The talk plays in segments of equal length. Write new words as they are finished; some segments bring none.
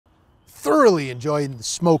thoroughly enjoying the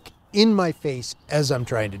smoke in my face as I'm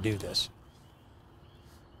trying to do this.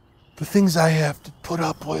 The things I have to put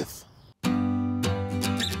up with.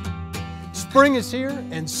 Spring is here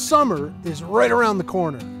and summer is right around the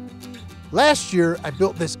corner. Last year, I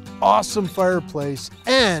built this awesome fireplace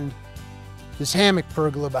and this hammock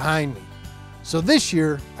pergola behind me. So this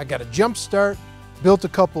year, I got a jump start, built a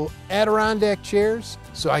couple Adirondack chairs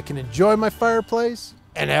so I can enjoy my fireplace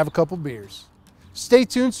and have a couple beers. Stay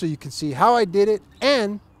tuned so you can see how I did it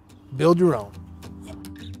and build your own.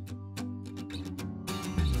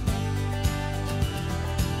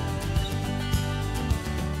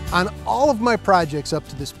 On all of my projects up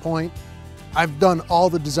to this point, I've done all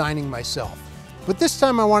the designing myself. But this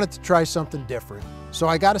time I wanted to try something different. So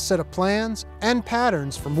I got a set of plans and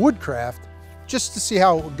patterns from Woodcraft just to see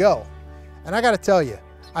how it would go. And I gotta tell you,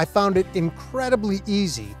 I found it incredibly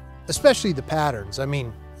easy, especially the patterns. I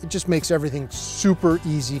mean, it just makes everything super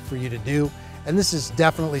easy for you to do. And this is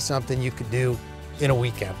definitely something you could do in a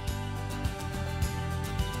weekend.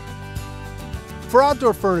 For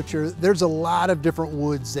outdoor furniture, there's a lot of different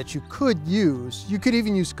woods that you could use. You could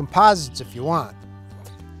even use composites if you want.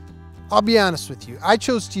 I'll be honest with you, I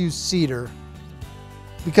chose to use cedar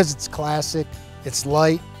because it's classic, it's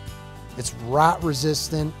light, it's rot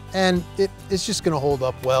resistant, and it's just gonna hold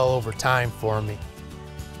up well over time for me.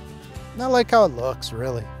 And I like how it looks,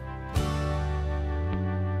 really.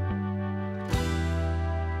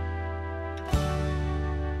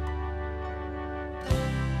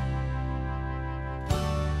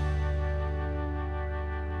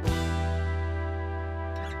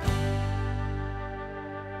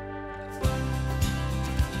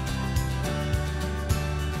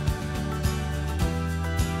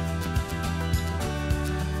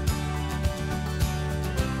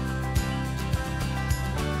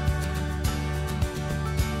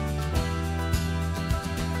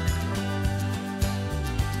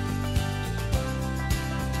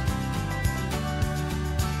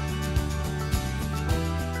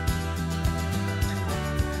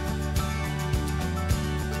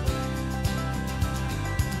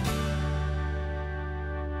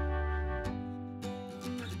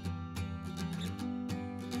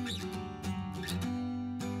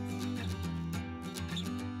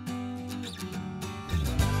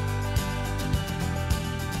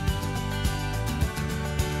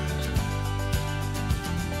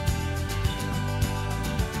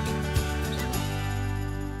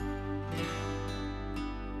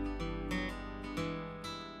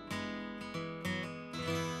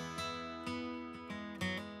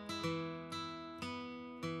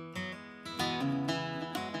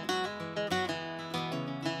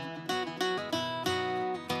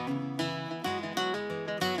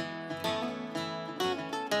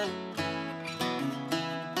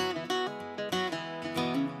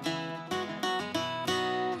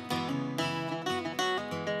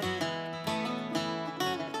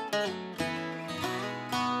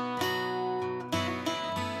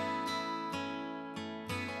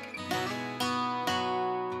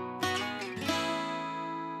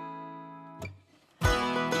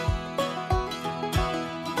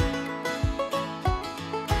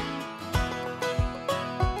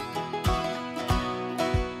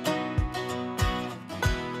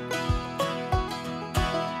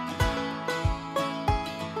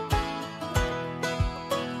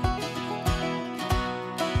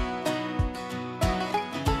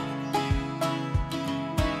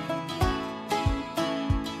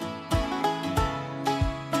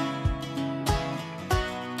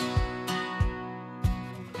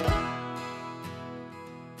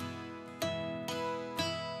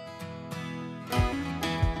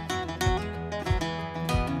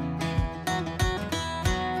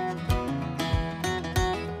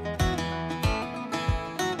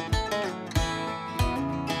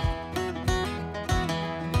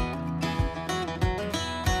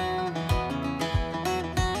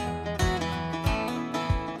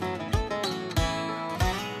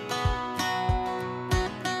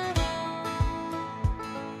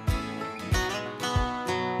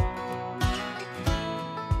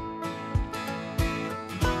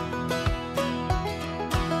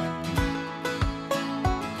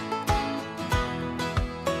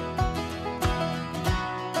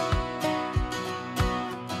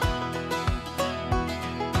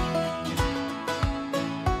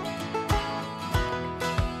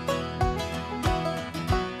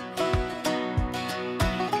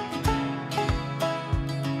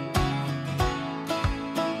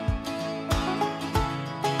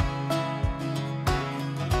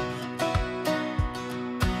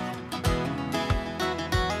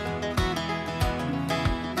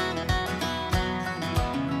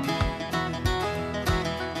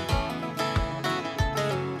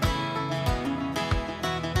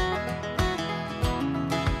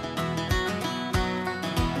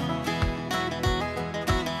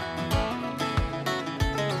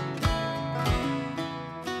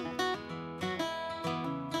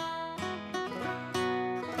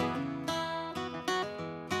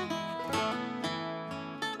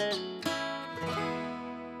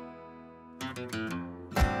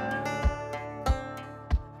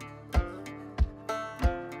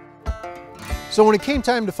 So when it came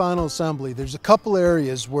time to final assembly, there's a couple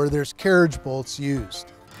areas where there's carriage bolts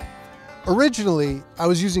used. Originally, I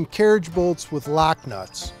was using carriage bolts with lock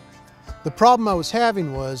nuts. The problem I was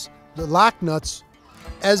having was the lock nuts,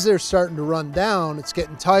 as they're starting to run down, it's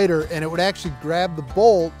getting tighter and it would actually grab the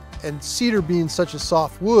bolt, and cedar being such a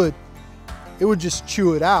soft wood, it would just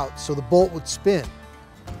chew it out, so the bolt would spin.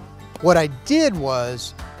 What I did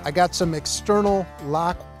was, I got some external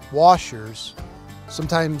lock washers,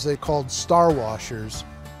 sometimes they're called star washers,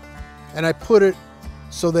 and I put it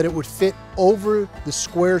so that it would fit over the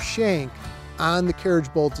square shank on the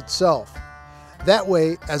carriage bolt itself. That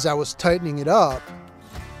way, as I was tightening it up,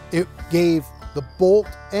 it gave the bolt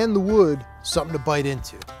and the wood something to bite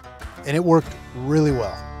into, and it worked really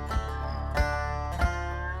well.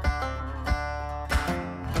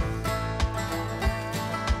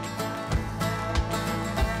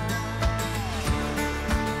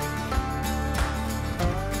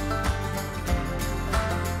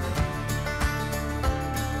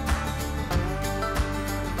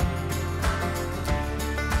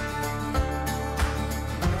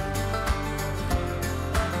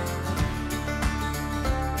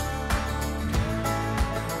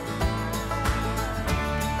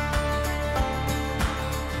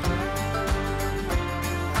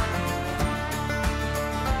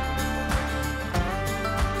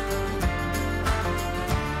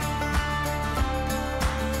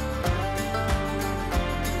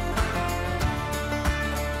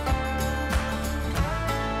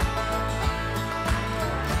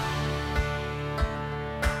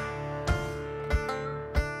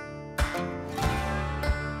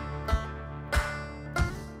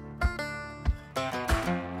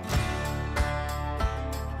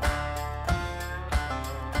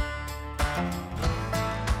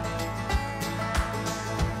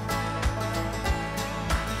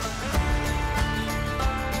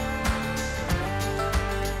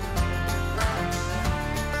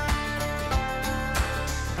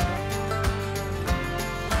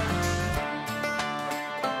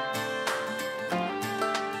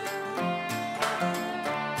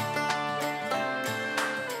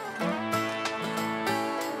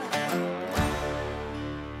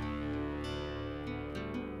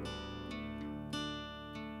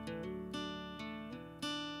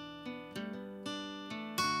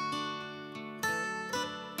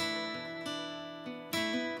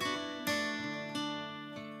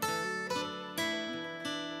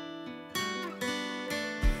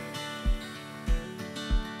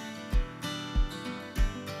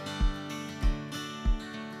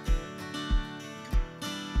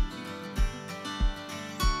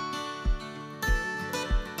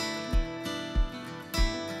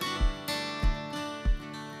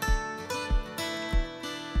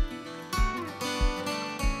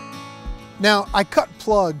 Now, I cut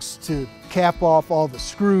plugs to cap off all the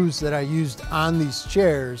screws that I used on these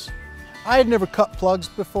chairs. I had never cut plugs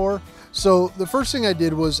before, so the first thing I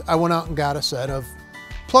did was I went out and got a set of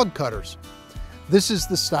plug cutters. This is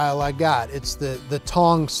the style I got. It's the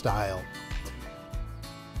tong style.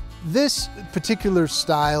 This particular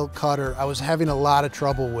style cutter I was having a lot of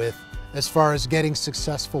trouble with as far as getting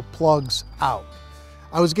successful plugs out.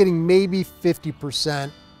 I was getting maybe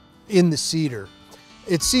 50% in the cedar.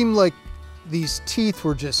 It seemed like these teeth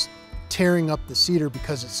were just tearing up the cedar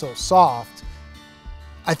because it's so soft.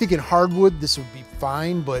 I think in hardwood this would be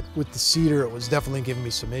fine, but with the cedar it was definitely giving me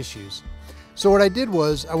some issues. So what I did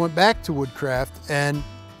was I went back to Woodcraft and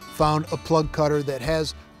found a plug cutter that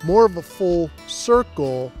has more of a full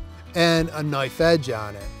circle and a knife edge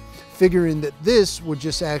on it, figuring that this would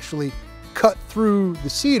just actually cut through the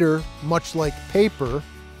cedar much like paper,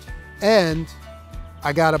 and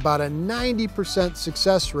I got about a 90%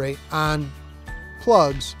 success rate on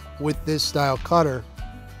plugs with this style cutter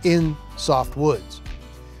in soft woods.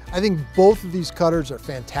 I think both of these cutters are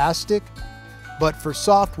fantastic, but for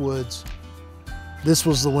soft woods, this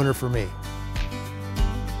was the winner for me.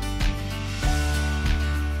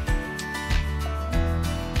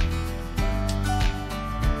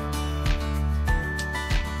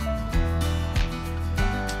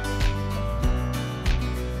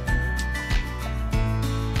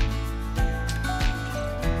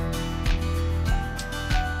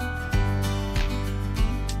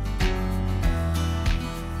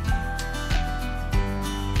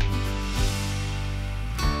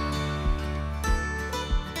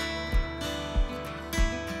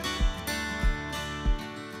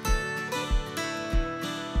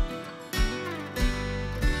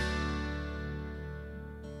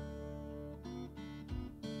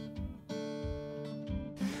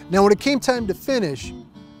 Now, when it came time to finish,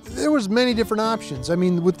 there was many different options. I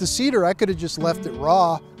mean, with the cedar, I could have just left it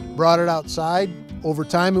raw brought it outside. Over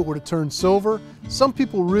time it would have turned silver. Some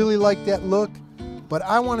people really like that look, but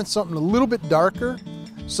I wanted something a little bit darker.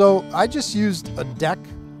 So I just used a deck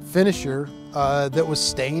finisher that was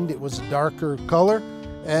stained. It was a darker color,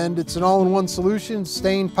 and it's an all-in-one solution,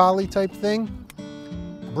 stained poly type thing.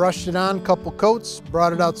 Brushed it on, couple coats,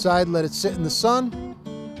 brought it outside, let it sit in the sun.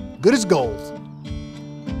 Good as gold.